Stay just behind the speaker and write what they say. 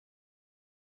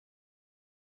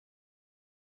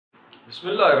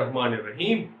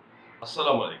Bismillahirrahmanirrahim.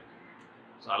 Assalamu alaikum.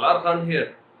 Salaar Khan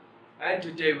here, and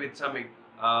today with something.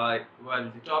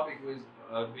 The topic was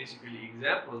basically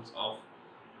examples of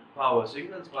power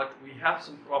signals, but we have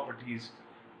some properties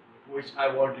which I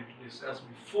wanted to discuss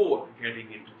before getting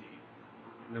into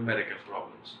the numerical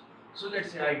problems. So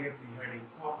let's say I give the heading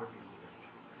properties.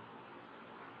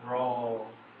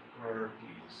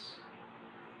 Properties.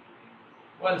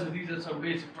 Well, so these are some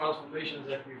basic transformations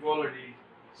that we've already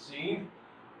seen.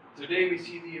 Today we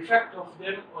see the effect of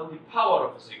them on the power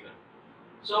of a signal.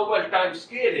 So, well, time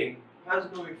scaling has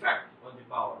no effect on the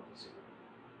power of the signal.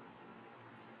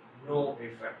 No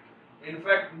effect. In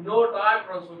fact, no time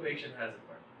transformation has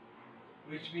effect,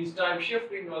 which means time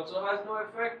shifting also has no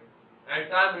effect, and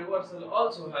time reversal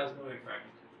also has no effect.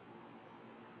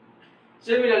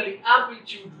 Similarly,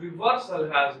 amplitude reversal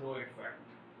has no effect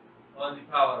on the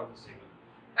power of a signal.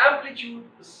 Amplitude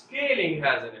scaling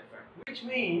has an effect, which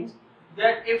means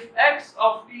that if x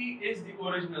of t is the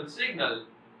original signal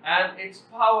and its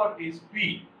power is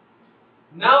p,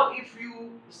 now if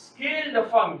you scale the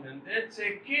function, let's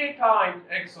say k times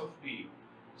x of t,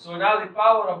 so now the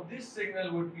power of this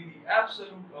signal would be the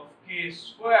absolute of k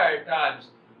squared times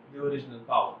the original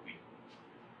power p.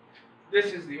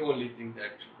 This is the only thing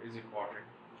that is important.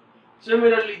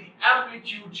 Similarly, the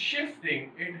amplitude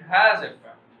shifting, it has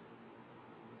effect.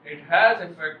 It has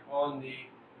effect on the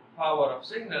power of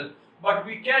signal, but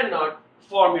we cannot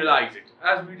formalize it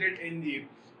as we did in the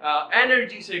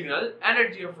energy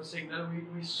of a signal.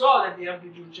 We saw that the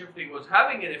amplitude shifting was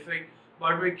having an effect,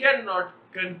 but we cannot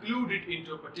conclude it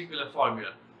into a particular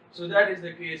formula. So that is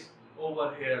the case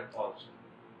over here also.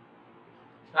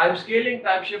 Time scaling,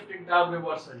 time shifting, time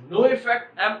reversal, no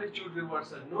effect. Amplitude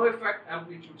reversal, no effect.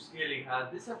 Amplitude scaling has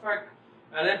this effect,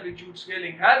 and amplitude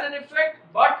scaling has an effect,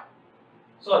 but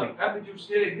amplitude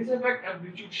scaling this effect,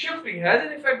 amplitude shifting has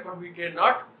an effect, but we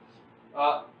cannot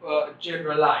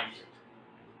generalize it.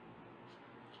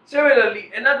 Similarly,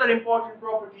 another important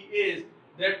property is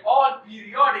that all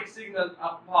periodic signals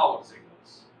are power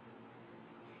signals.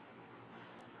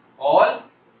 All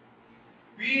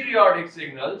periodic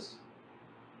signals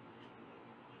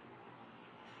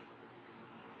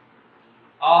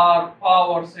are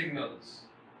power signals.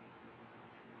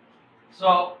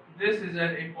 So this is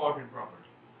an important property.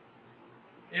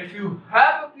 If you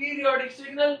have a periodic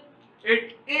signal,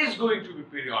 it is going to be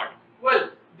periodic. Well,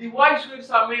 the vice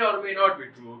versa may or may not be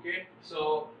true, okay?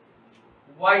 So,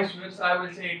 vice versa, I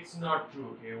will say it's not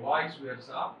true, okay? Vice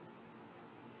versa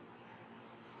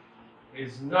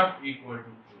is not equal to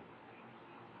true.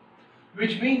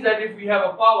 Which means that if we have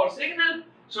a power signal,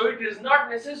 so it is not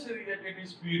necessary that it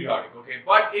is periodic, okay?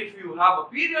 But if you have a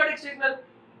periodic signal,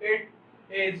 it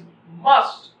is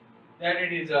must that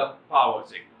it is a power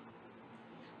signal.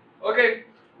 Okay,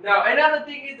 now another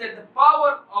thing is that the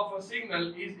power of a signal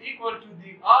is equal to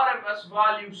the RMS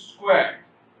value squared.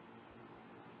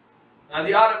 Now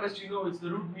the RMS, you know, is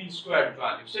the root mean squared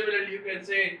value. Similarly, you can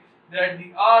say that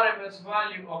the RMS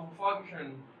value of a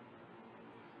function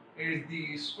is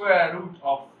the square root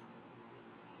of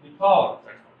the power of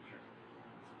that function.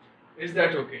 Is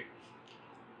that okay?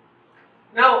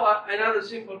 Now another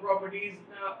simple property is,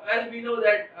 as we know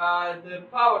that the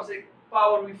power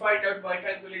we find out by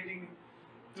calculating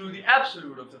through the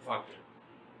absolute of the function.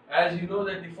 As you know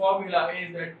that the formula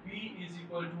is that p is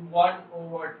equal to 1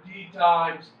 over t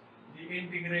times the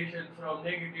integration from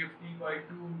negative t by 2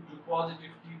 to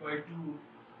positive t by 2,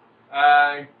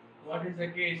 and what is the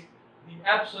case? The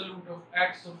absolute of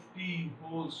x of t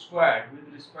whole squared with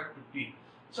respect to t.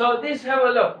 So this, have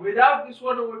a look, without this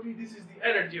 1 over t, this is the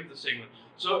energy of the signal.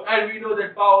 So, and we know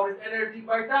that power is energy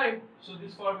by time, so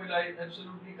this formula is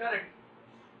absolutely correct.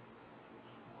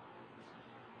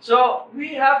 So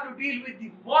we have to deal with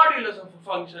the modulus of a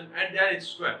function, and then its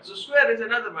square. So square is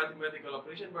another mathematical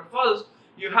operation, but first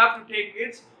you have to take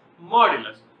its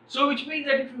modulus. So which means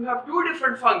that if you have two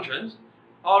different functions,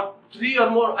 or three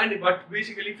or more, but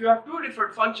basically if you have two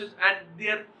different functions and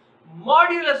their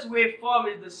modulus waveform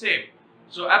is the same,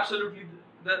 so absolutely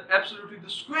the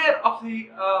square of the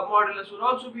modulus would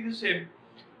also be the same.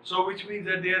 So which means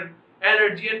that their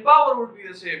energy and power would be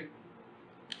the same.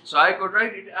 So I could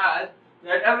write it as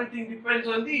that everything depends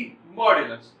on the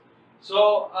modulus.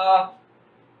 So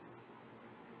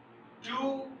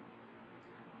two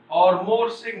or more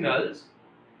signals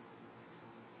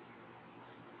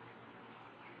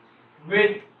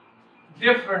with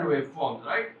different waveforms,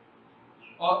 right?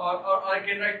 Or I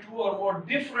can write two or more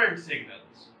different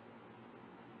signals.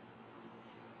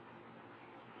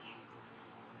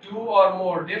 Two or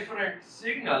more different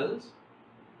signals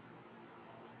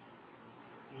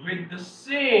with the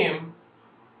same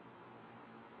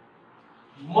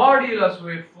modulus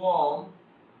waveform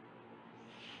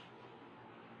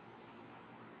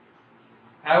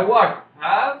have what?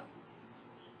 Have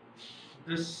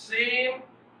the same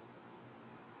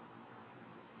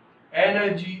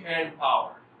energy and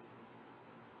power.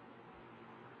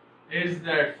 Is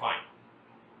that fine?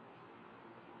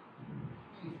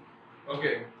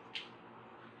 Okay.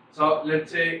 So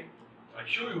let's say I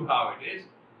show you how it is.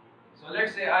 So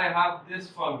let's say I have this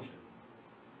function.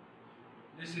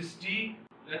 This is t.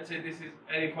 Let's say this is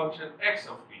any function x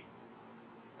of t,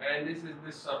 and this is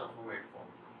this sort of a waveform,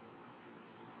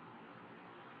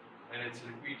 and it's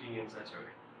repeating in such a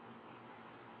way.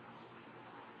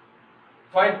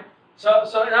 Fine. So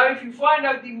now if you find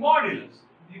out the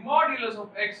modulus of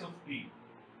x of t,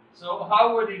 so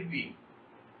how would it be?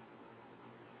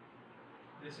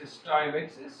 This is time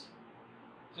axis.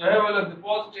 So have a look. The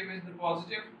positive is the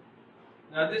positive.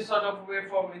 Now this sort of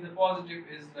waveform in the positive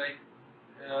is like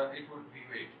it would be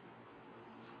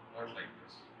not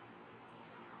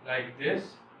like this,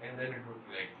 and then it would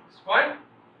be like this. Fine.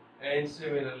 And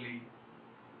similarly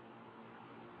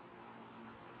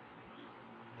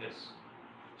this.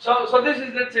 So this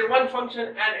is, let's say, one function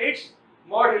and its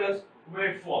modulus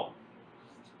waveform.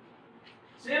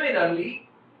 Similarly,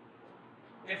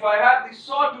 if I have the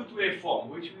sawtooth waveform,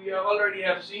 which we already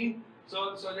have seen,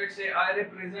 so let's say I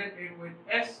represent it with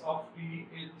S of t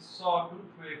in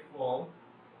sawtooth waveform.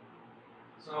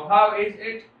 So how is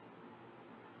it?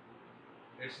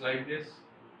 It's like this.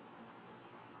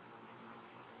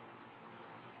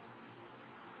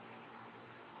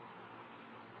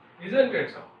 Isn't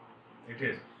it so? It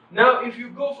is. Now if you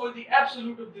go for the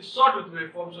absolute of the sawtooth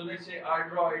waveform, so let's say I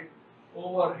draw it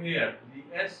over here, the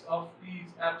S of t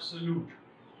is absolute.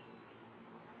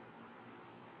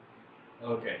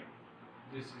 Okay,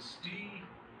 this is t.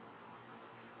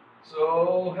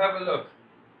 So have a look.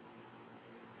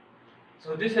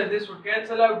 So this and this would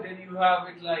cancel out, then you have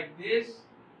it like this,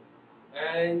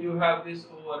 and you have this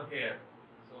over here.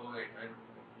 So wait,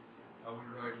 I will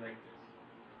draw it like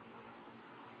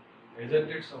this. Isn't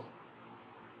it so?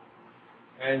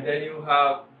 And then you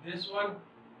have this one,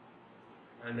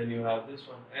 and then you have this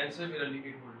one, and similarly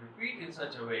it would repeat in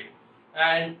such a way.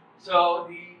 And so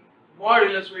the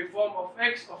modulus waveform of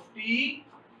x of t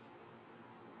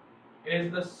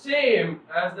is the same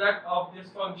as that of this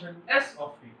function s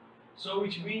of t. So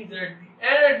which means that the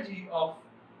energy of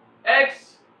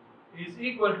x is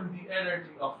equal to the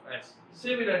energy of s.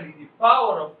 Similarly, the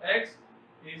power of x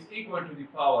is equal to the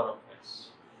power of s.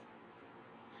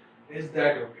 Is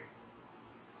that okay?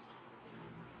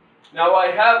 Now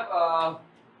I have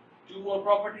two more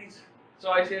properties.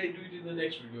 So I say I do it in the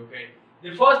next video, okay?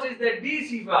 The first is that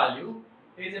DC value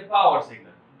is a power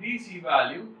signal. DC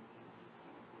value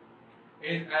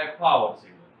is a power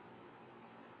signal.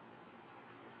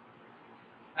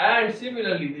 And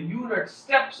similarly, the unit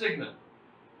step signal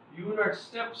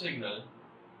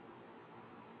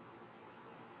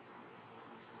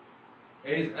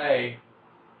is a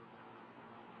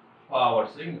power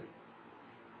signal.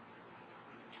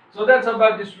 So that's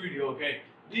about this video, okay?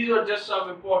 These are just some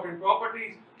important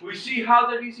properties. We see how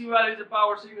the DC value is a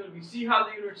power signal. We see how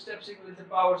the unit step signal is a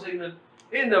power signal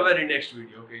in the very next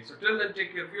video, okay? So till then,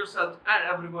 take care of yourself and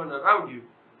everyone around you.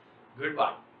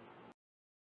 Goodbye.